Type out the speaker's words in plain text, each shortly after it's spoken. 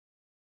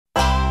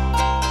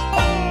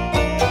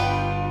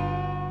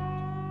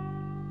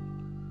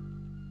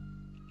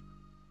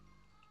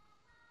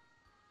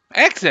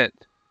Exit!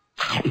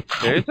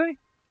 Seriously?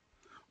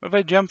 What if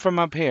I jump from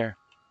up here?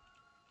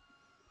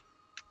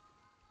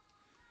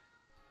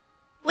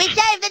 We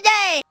saved the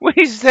day!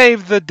 We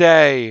saved the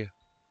day!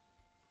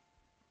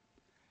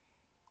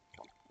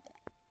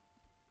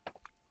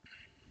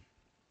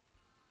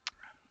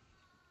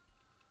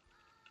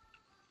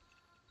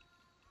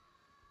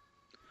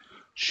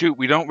 Shoot,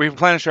 we don't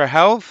replenish our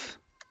health?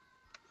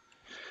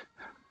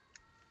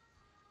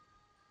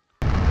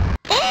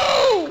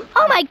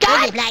 Oh my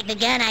god! This is like the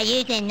gun I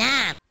use in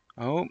now.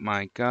 Oh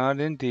my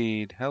god,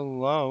 indeed.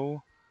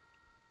 Hello.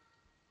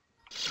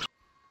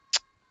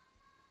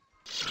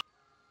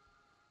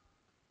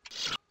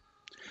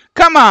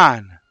 Come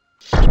on!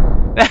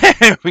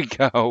 There we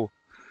go.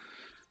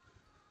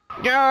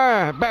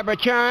 Yeah, baby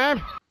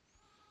time.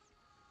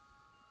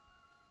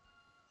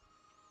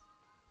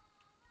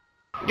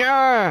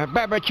 Yeah,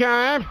 baby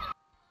time.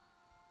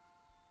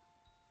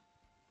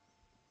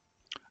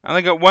 I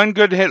only got one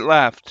good hit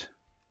left.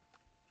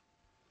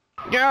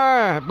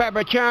 Yeah,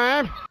 baby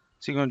time.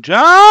 Is he gonna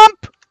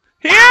jump?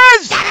 He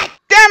is!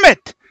 Damn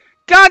it!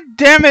 God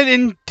damn it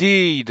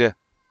indeed!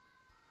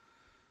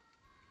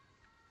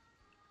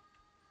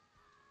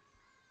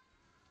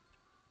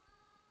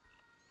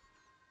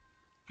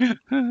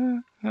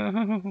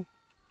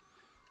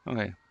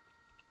 Okay.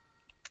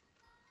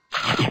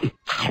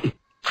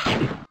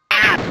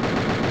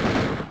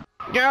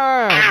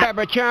 Yeah,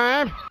 baby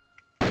time.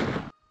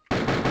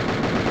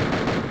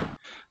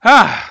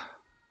 Ah!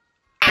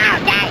 Ow,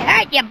 that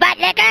hurt, you butt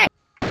licker!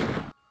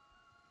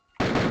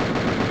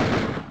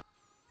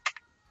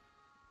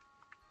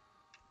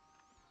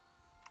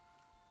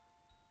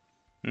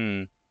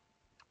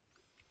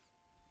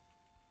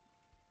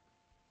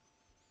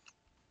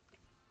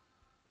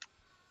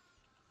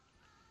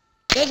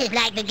 This is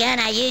like the gun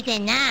I use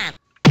in now.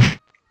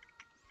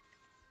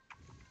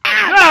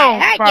 Ow,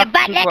 that hurt, you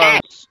butt licker!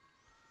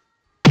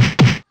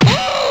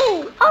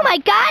 Oh my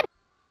god!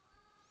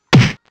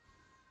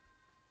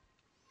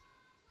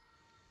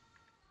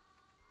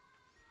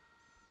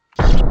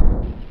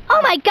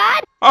 Oh my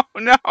god! Oh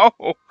no!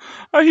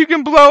 Oh, you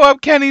can blow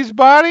up Kenny's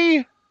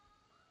body?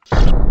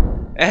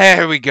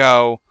 There we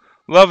go.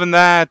 Loving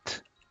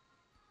that.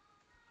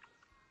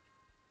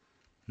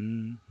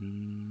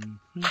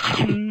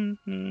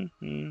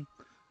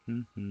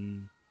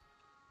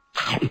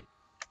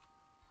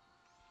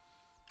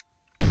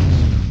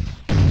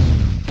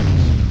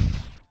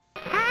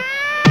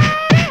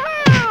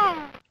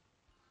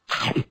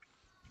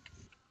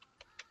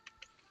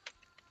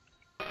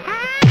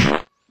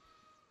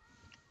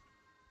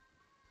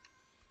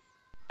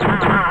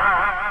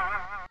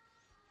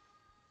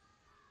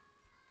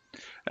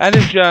 That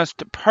is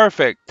just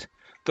perfect.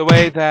 The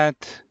way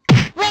that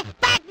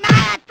Respect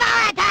my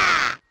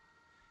authority!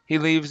 he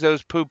leaves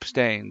those poop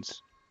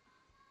stains.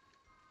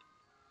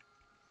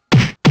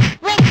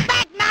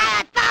 Respect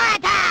my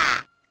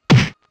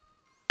authority!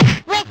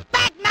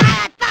 Respect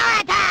my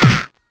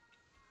authority!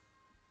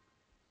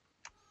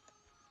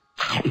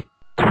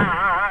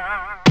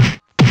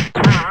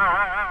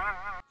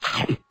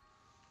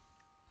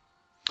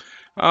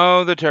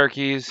 Oh, the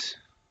turkeys.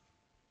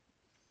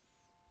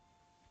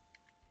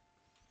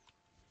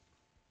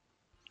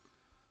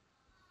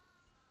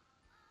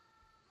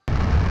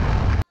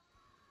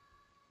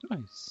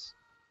 Nice.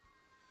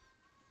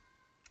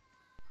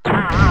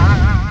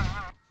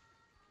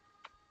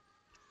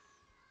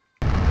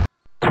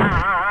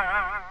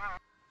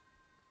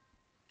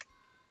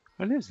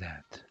 What is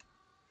that?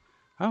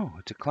 Oh,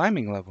 it's a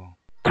climbing level.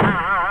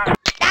 God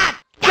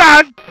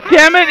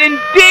damn it,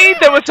 indeed!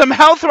 There was some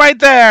health right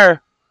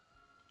there!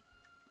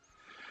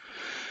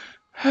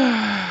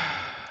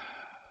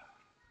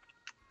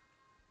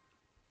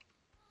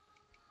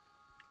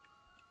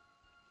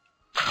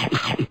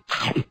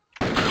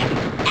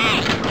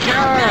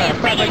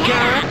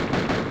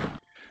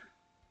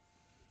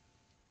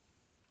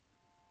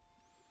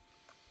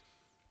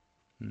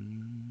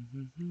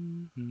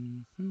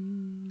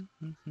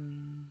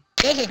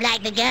 This is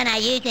like the gun I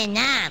use in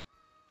now.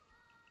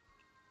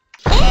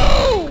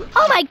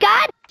 Oh my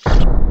god!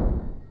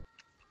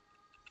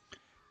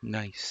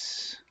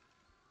 Nice.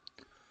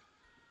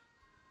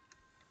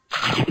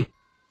 I'll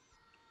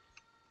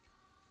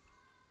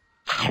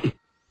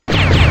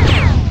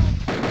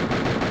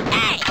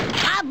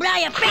blow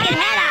your freaking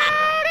head off!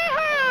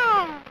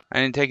 I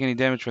didn't take any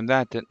damage from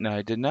that. No,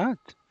 I did not.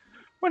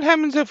 What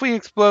happens if we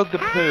explode the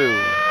poo?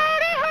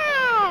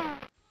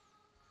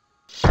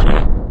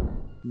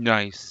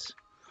 Nice.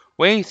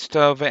 Waste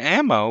of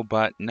ammo,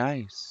 but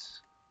nice.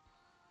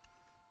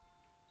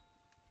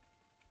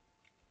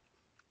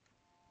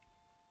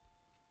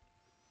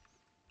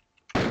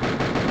 Ow,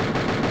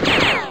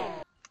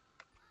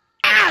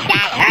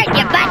 that hurt,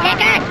 you butt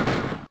licker!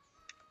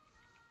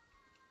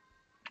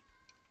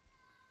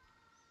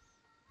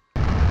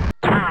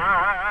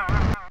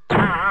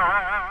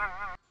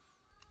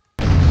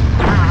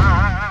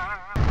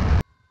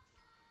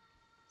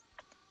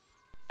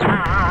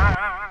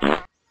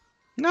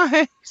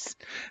 Nice.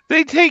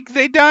 They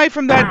die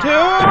from that too.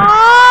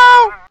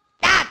 Oh!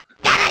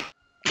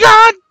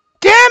 God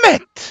damn it!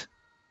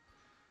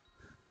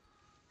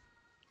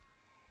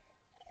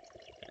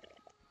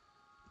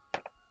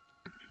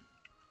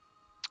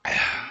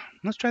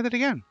 Let's try that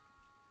again.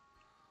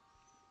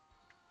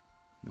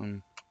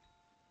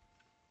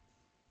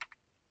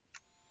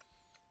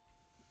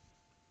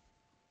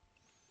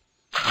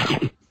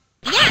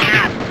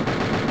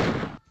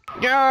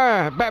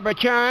 Yeah, baby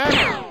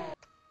time.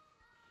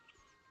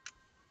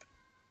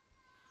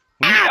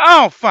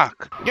 Oh,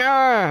 fuck.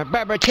 Yeah,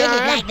 baby This is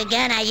time. like the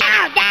gun I used.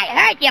 Ow, that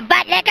hurt, you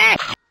butt licker!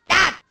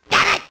 Stop!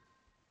 Damn it!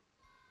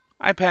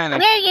 I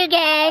panicked. Will you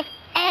guys?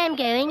 I'm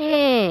going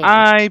home.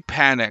 I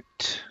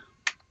panicked.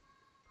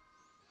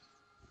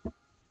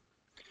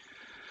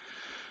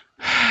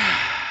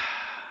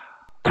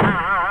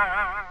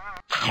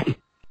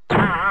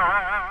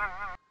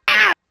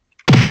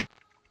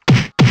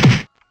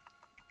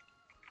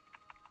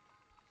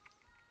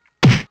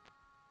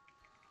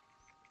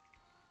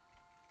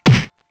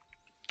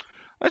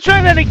 Let's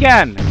try that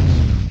again.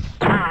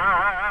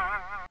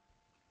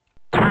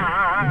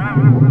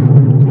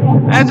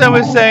 As I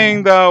was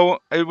saying, though,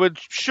 it would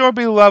sure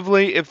be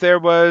lovely if there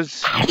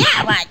was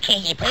Yeah, what,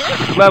 Kitty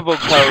Pooh? level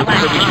code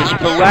so we could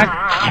select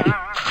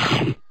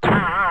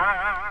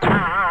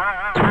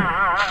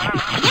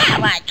Yeah,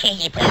 what,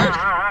 Kitty Pooh?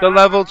 the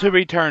level to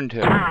return to.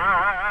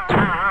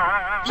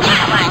 Yeah,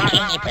 what,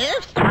 Kitty Pooh?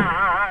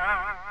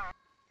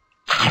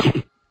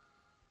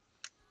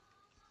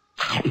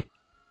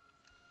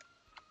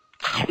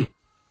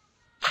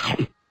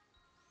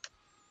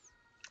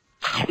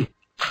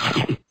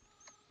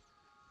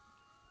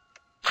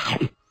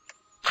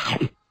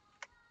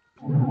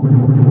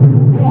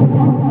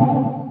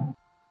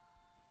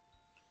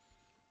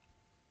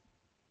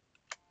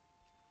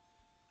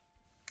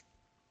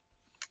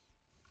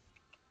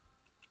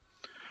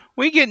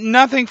 We get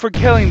nothing for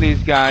killing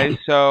these guys,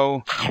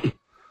 so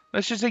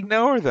let's just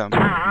ignore them.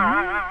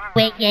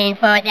 Waiting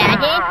for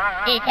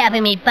that. It's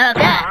helping me bulk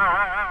up.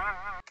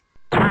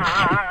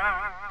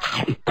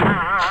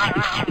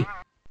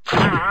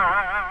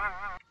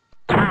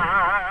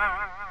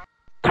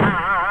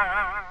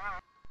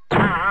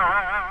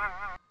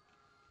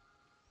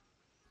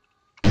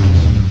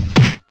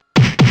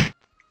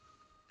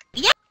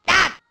 Yeah,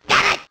 stop!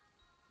 Damn it!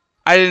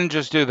 I didn't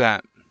just do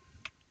that.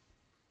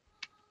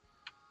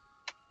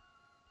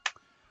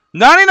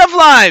 Not enough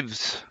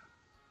lives!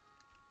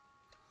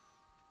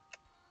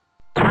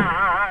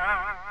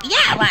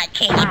 Yeah, what,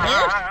 Kitty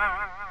Pooh?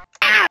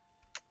 Ow!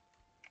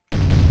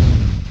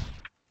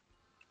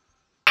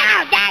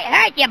 Ow, that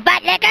hurt, you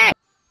butt licker!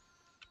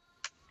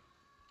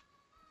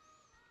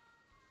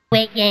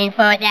 Waiting for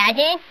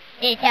that.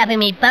 It's helping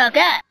me bulk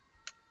up.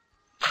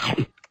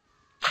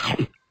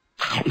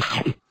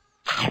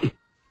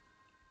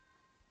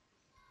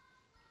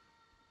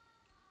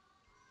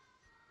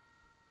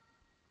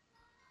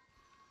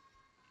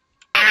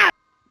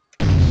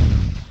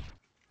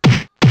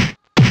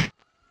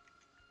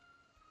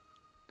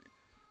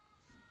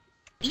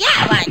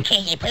 Yeah, what,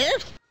 Kitty Pooh?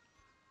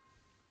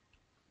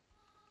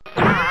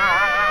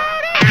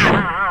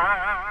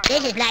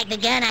 This is like the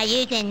gun I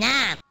use in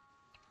now.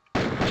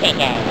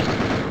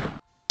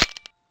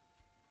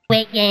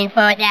 Waiting for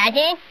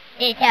that.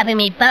 It's helping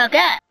me bulk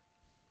up.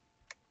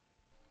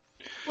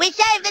 We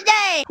saved the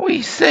day!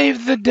 We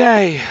saved the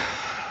day.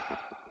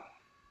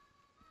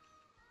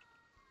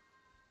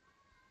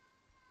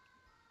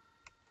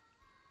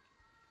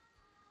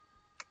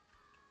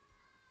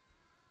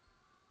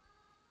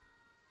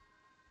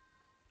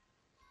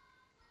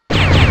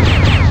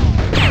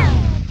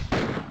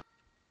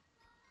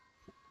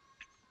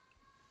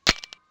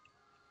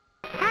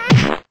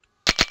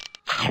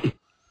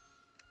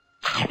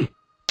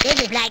 This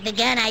is like the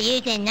gun I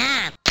use in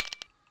now.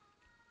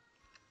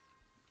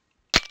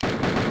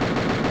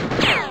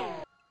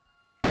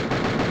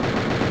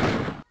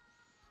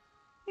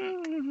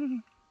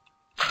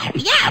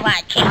 Yeah,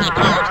 what, Kitty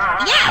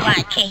Pooh? Yeah,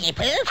 what, Kitty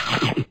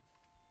Pooh?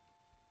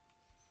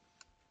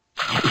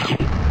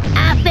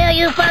 I'll fill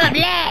you full of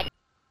lead.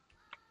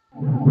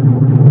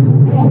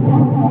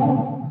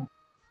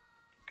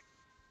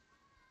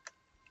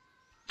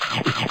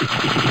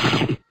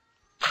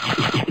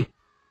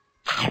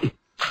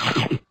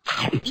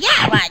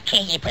 Yeah, what,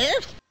 Kitty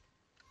Pooh?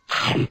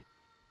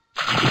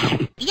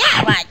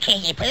 Yeah, what,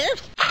 Kitty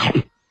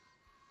Pooh?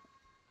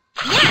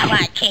 Yeah,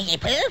 what, Kitty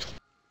Pooh?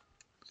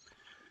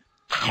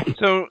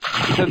 So,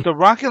 does the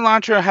rocket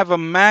launcher have a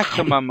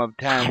maximum of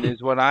 10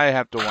 is what I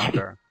have to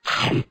wonder.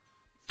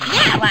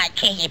 Yeah, what,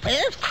 Kitty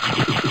Pooh?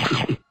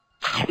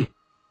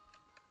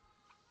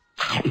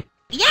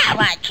 Yeah,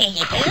 what,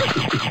 Kitty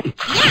Pooh?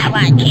 Yeah,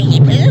 what, Kitty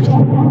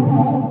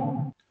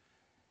Pooh?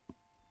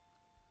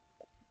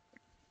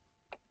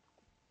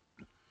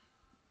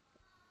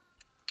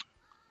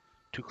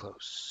 Too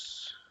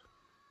close.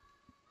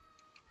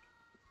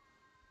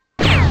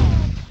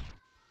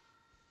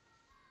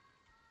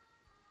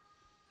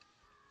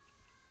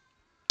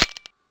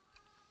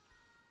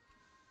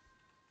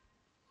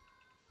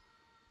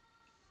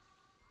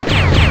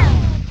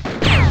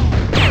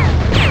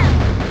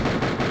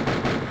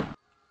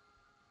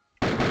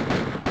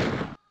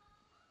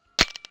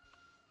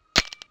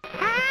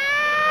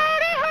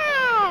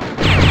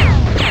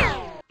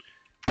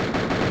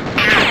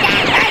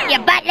 You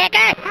butt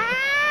licker!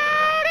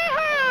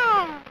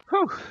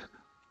 Whew.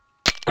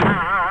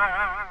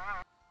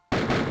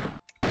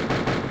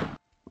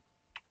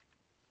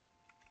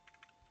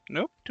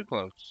 Nope, too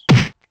close.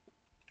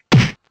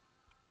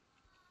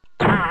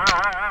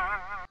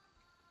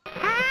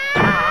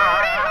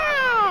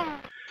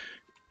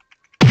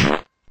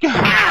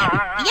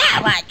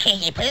 Yeah, what,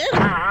 Kitty Pooh?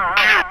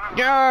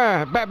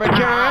 Yeah, Baby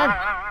Chan.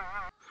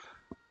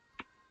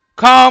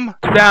 Calm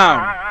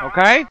down,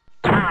 okay?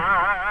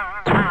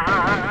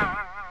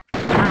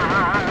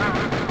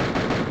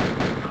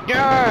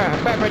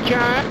 Yeah, Baby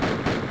Chan.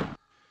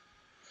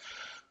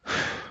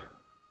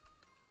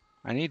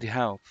 I need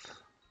health.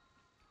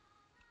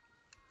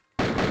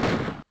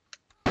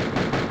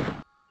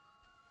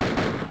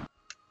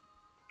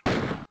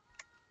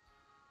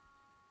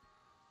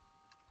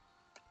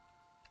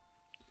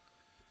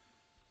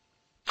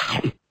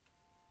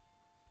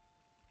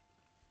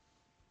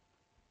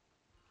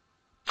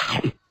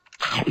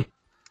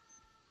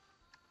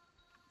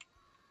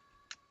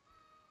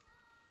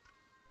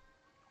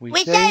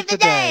 We saved the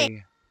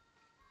day.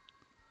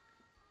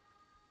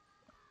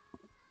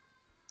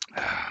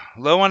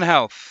 Low on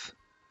health.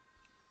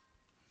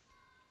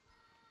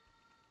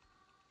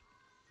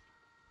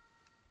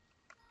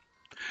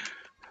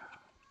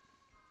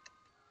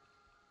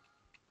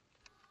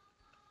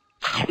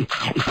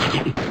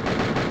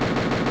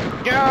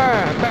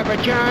 Yeah,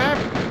 Baby Chan.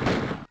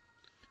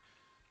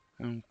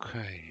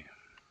 Okay.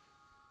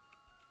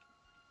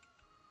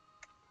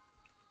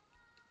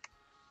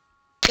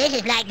 This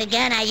is like the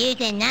gun I use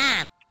in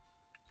now.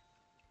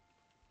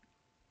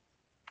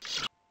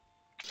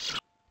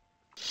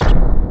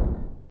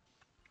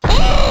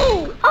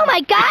 Oh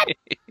my God!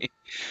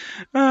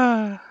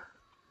 Ah.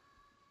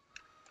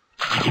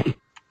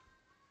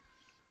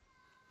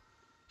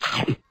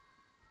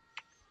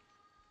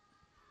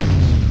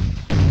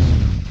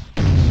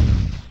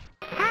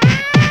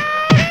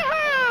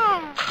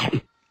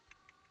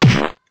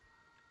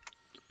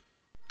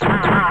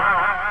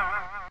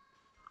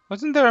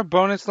 Wasn't there a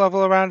bonus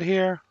level around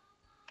here?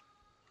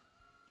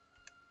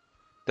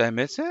 Did I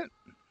miss it?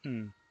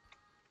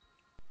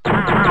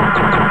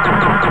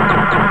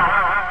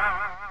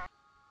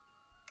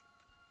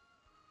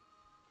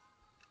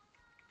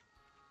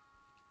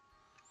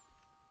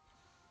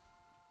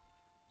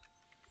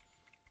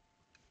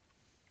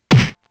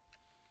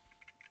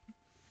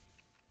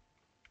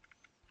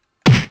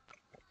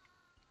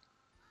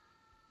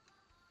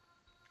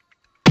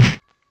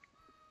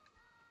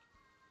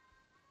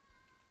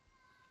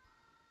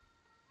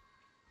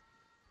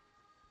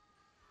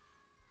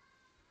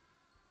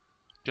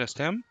 Just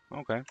him?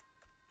 Okay.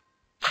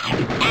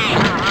 Hey,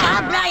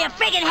 I'll blow your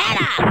friggin' head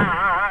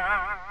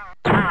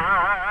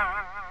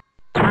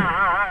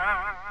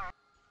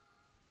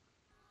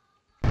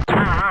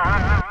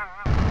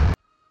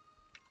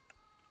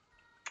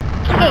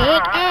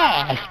Kick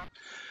ass!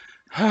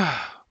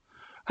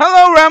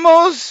 Hello,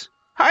 Remmels!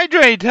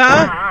 Hydrate,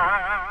 huh?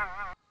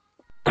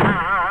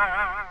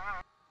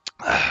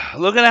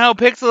 Look at how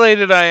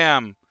pixelated I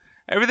am.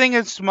 Everything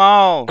is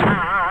small.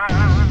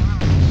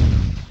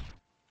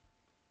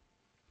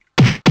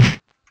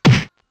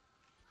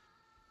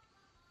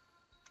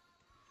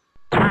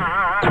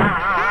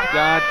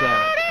 God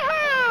damn it.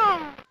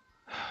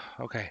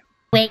 Okay.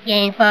 Weight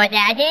gain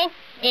 4,000.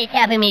 It's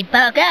helping me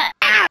bulk up.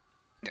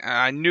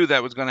 I knew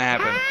that was going to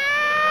happen.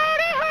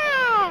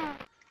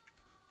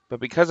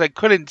 But because I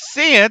couldn't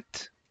see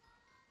it...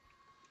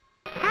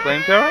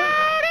 Flamethrower?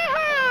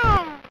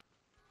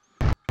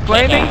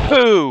 Flaming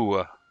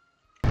poo!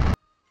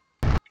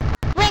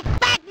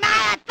 Respect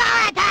my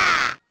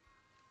authority!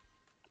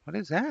 What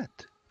is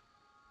that?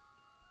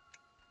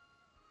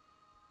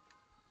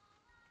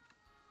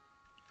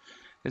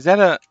 Is that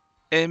a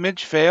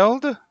image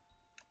failed?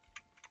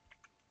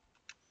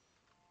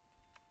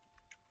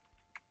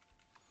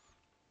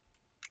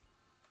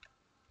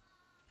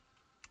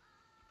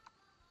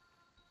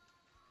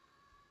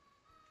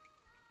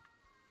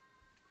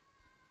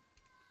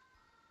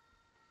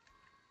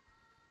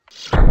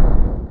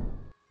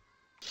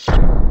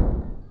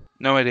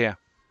 No idea.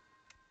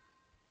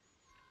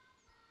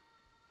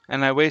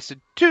 And I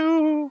wasted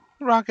 2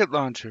 rocket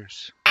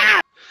launchers.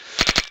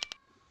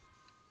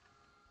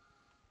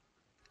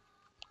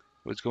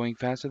 It was going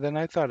faster than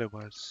I thought it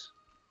was.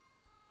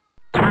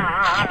 Respect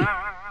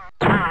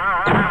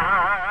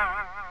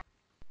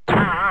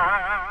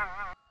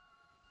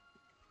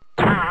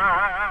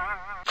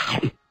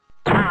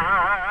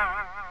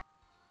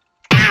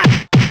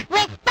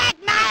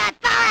my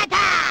authority!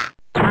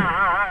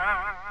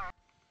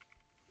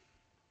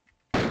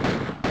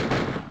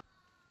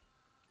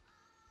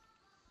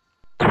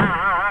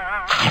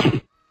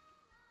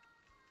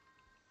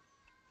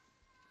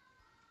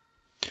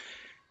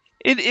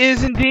 It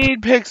is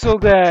indeed Pixel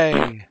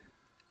Day!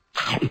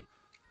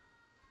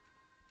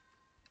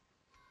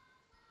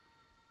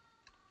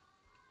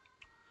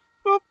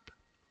 Boop.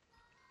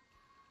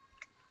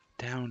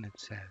 Down it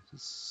says.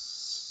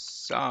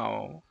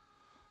 So,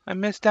 I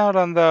missed out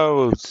on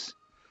those.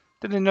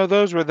 Didn't know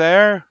those were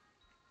there.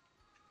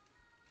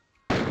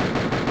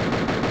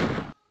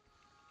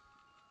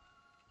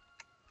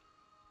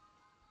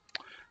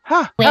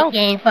 Huh. Quick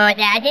game for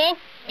dodging.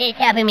 It's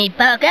helping me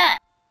bulk up.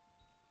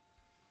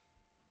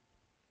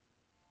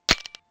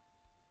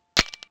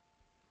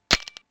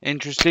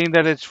 Interesting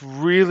that it's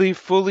really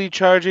fully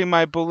charging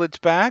my bullets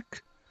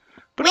back.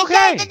 But We okay.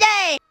 saved the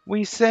day!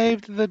 We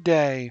saved the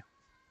day.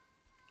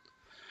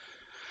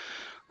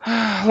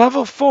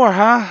 Level 4,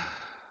 huh?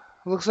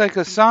 Looks like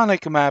a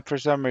Sonic map for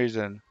some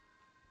reason.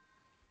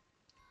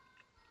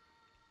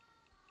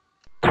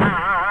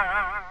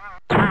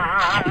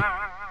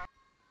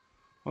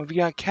 Well, we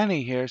got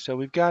Kenny here, so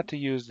we've got to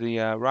use the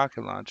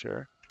rocket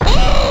launcher.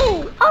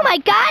 Oh my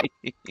god!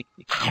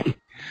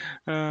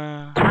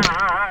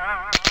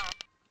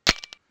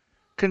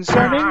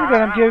 Concerning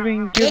that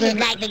I'm This is given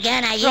like the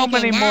gun I so used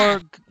many in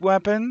more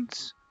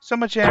weapons, so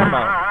much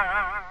ammo.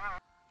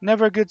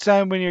 Never a good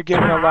sign when you're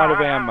given a lot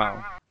of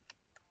ammo.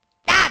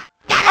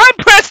 I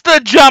pressed the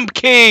jump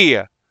key!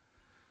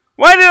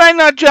 Why did I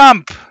not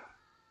jump?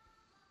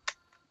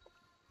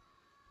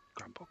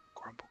 Grumble,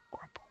 grumble,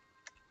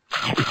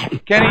 grumble.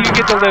 Kenny, you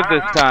get to live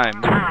this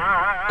time.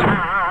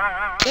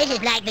 This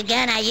is like the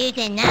gun I used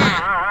in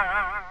now.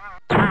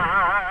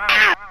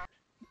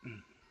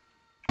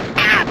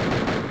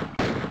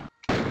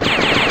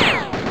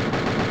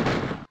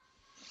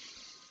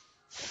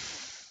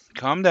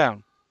 Calm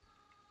down.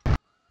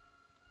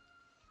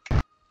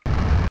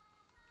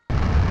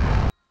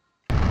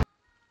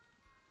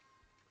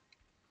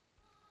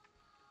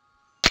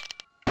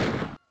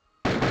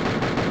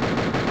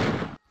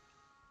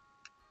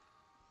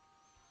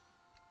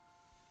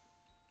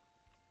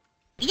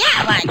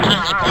 Yeah, one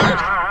King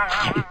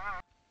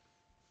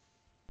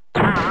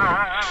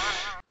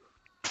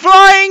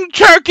Flying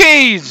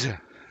turkeys!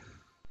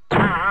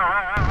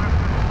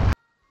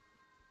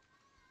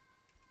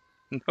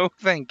 No,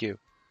 thank you.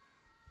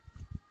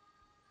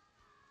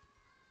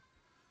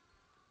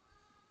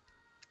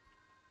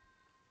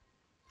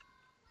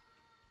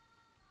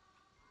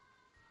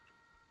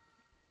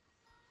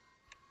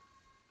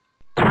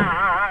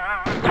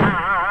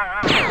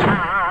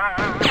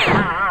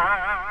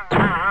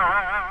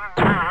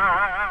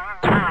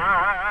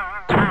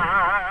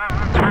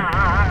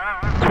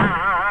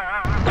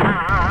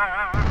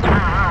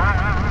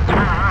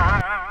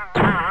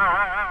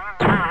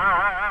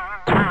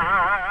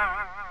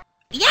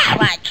 Yeah,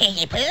 one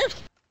King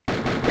Poof. Come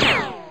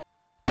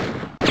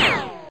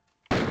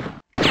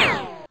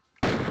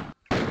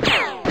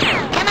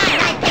on,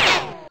 Rice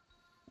Picket.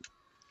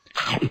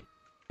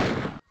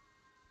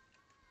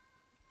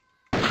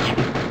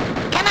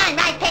 Come on,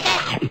 Rice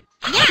Picket.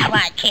 Yeah,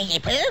 one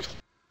King Poof.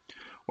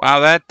 Wow,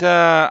 that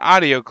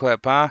audio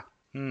clip, huh?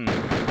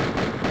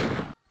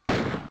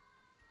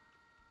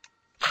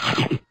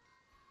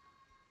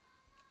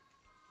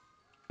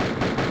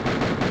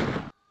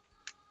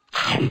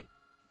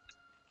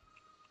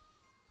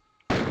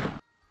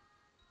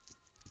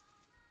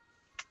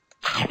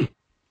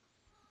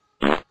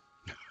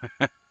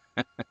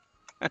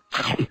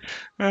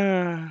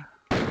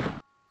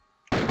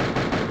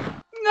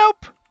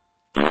 Nope.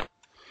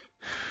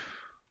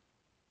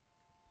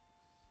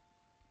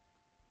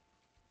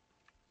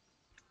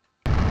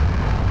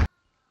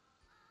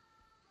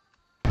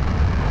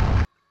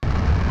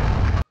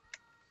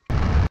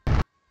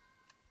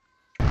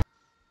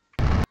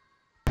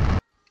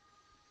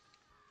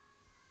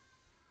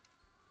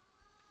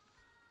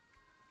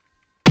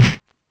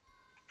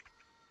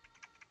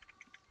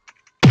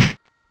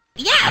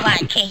 Yeah,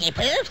 one King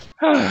Poof.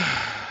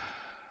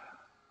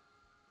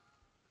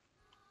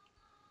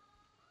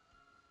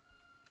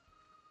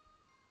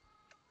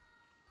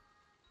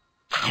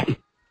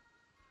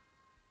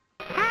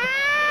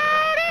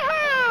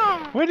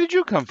 Where did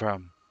you come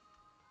from?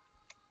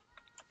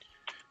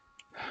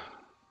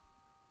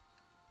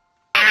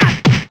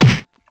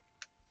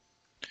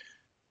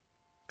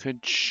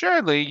 Could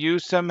surely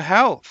use some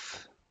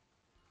health.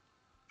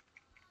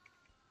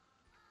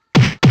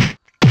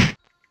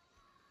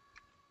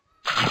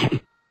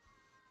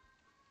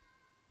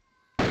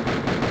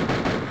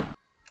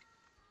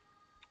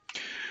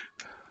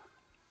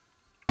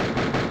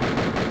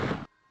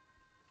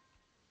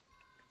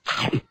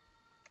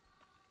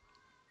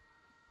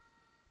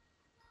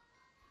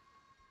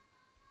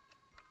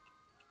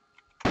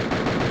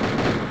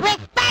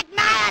 Respect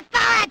my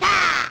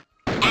Authoritah!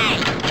 Hey,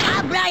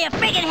 I'll blow your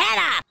freaking head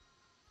off!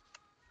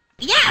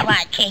 Yeah,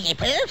 one King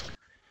Poof.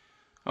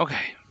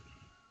 Okay.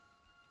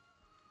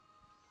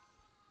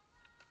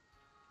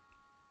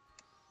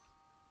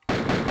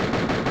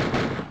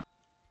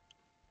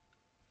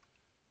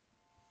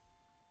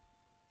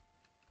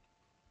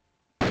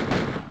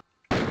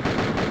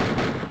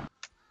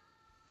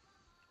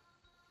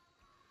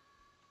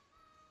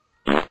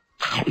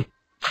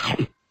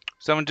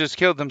 Someone just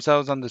killed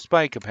themselves on the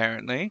spike,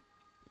 apparently.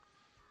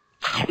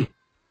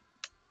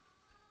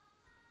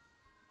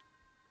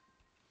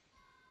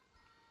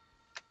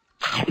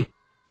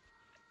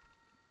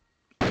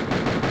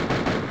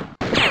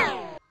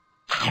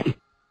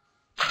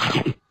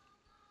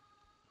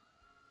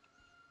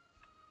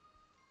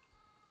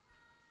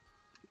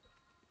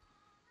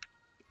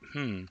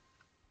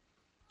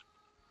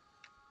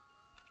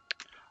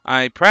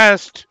 I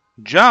pressed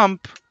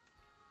jump.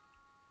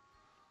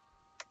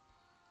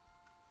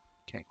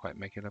 Can't quite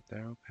make it up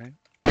there, okay.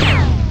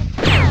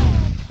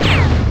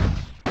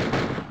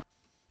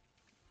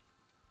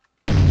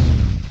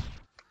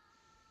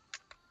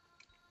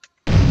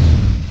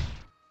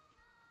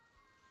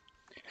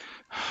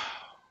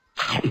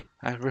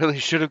 I really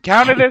should have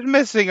counted as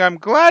missing. I'm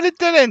glad it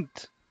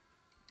didn't.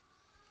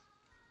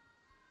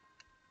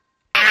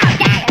 Ow,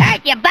 that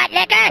hurt, you butt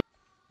licker!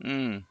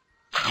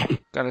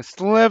 Got a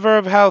sliver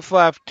of health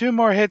left. 2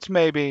 more hits,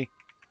 maybe.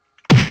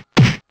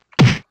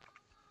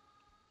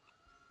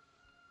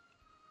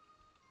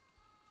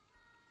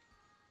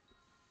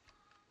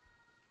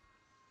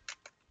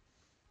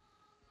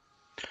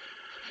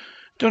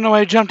 Don't know why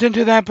I jumped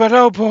into that, but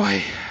oh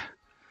boy.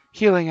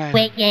 Healing item.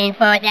 Waiting for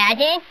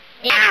Daddy.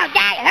 Ow,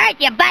 that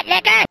hurt, you butt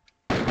licker!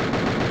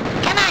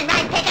 Come on,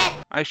 Ride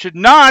Picker. I should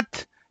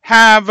not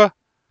have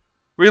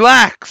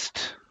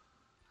relaxed.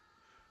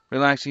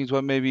 Relaxing is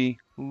what made me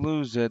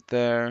lose it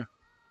there.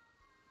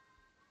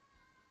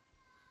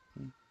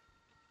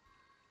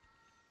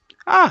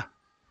 Ah,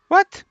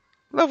 what?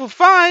 Level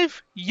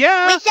 5?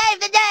 Yeah. We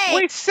saved the day.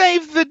 We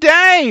saved the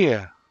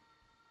day.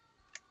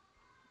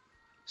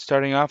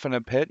 Starting off in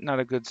a pit, not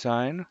a good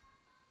sign.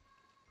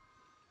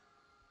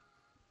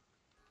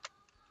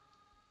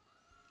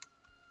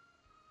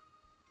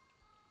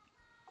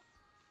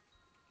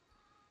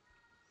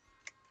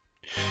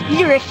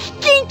 You're a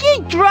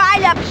stinky,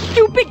 dried up,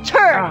 stupid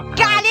turd. Oh,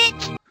 Got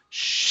it?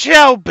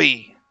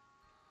 Shelby.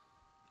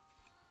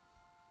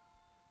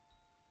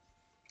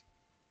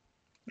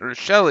 Or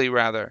Shelly,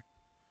 rather.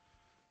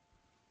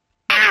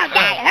 Ow,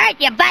 that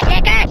hurt, you butt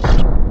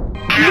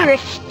licker! You're a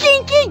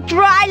stinky,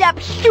 dried up,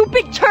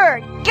 stupid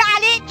turd.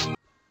 Got it?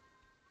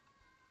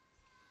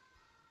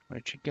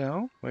 Where'd she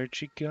go? Where'd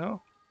she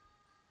go?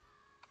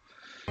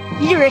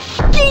 You're a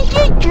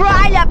stinky,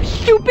 dried up,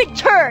 stupid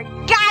turd.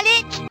 Got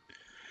it?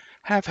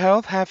 Half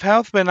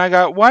health, but I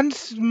got 1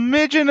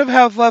 smidgen of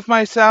health left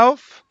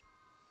myself.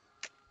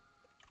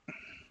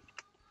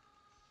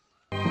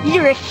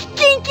 You're a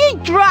stinky,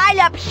 dried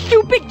up,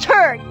 stupid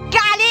turd.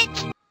 Got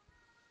it?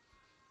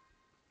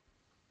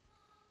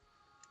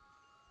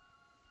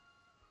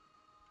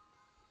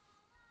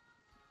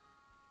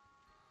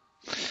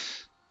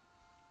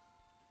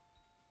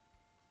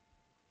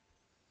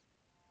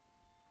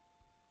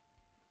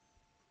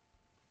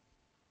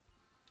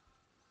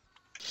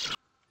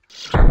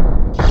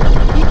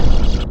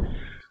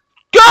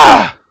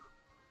 Gah!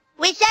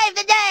 We saved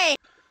the day.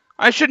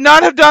 I should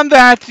not have done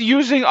that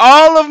using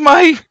all of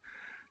my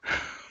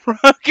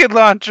rocket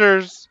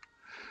launchers.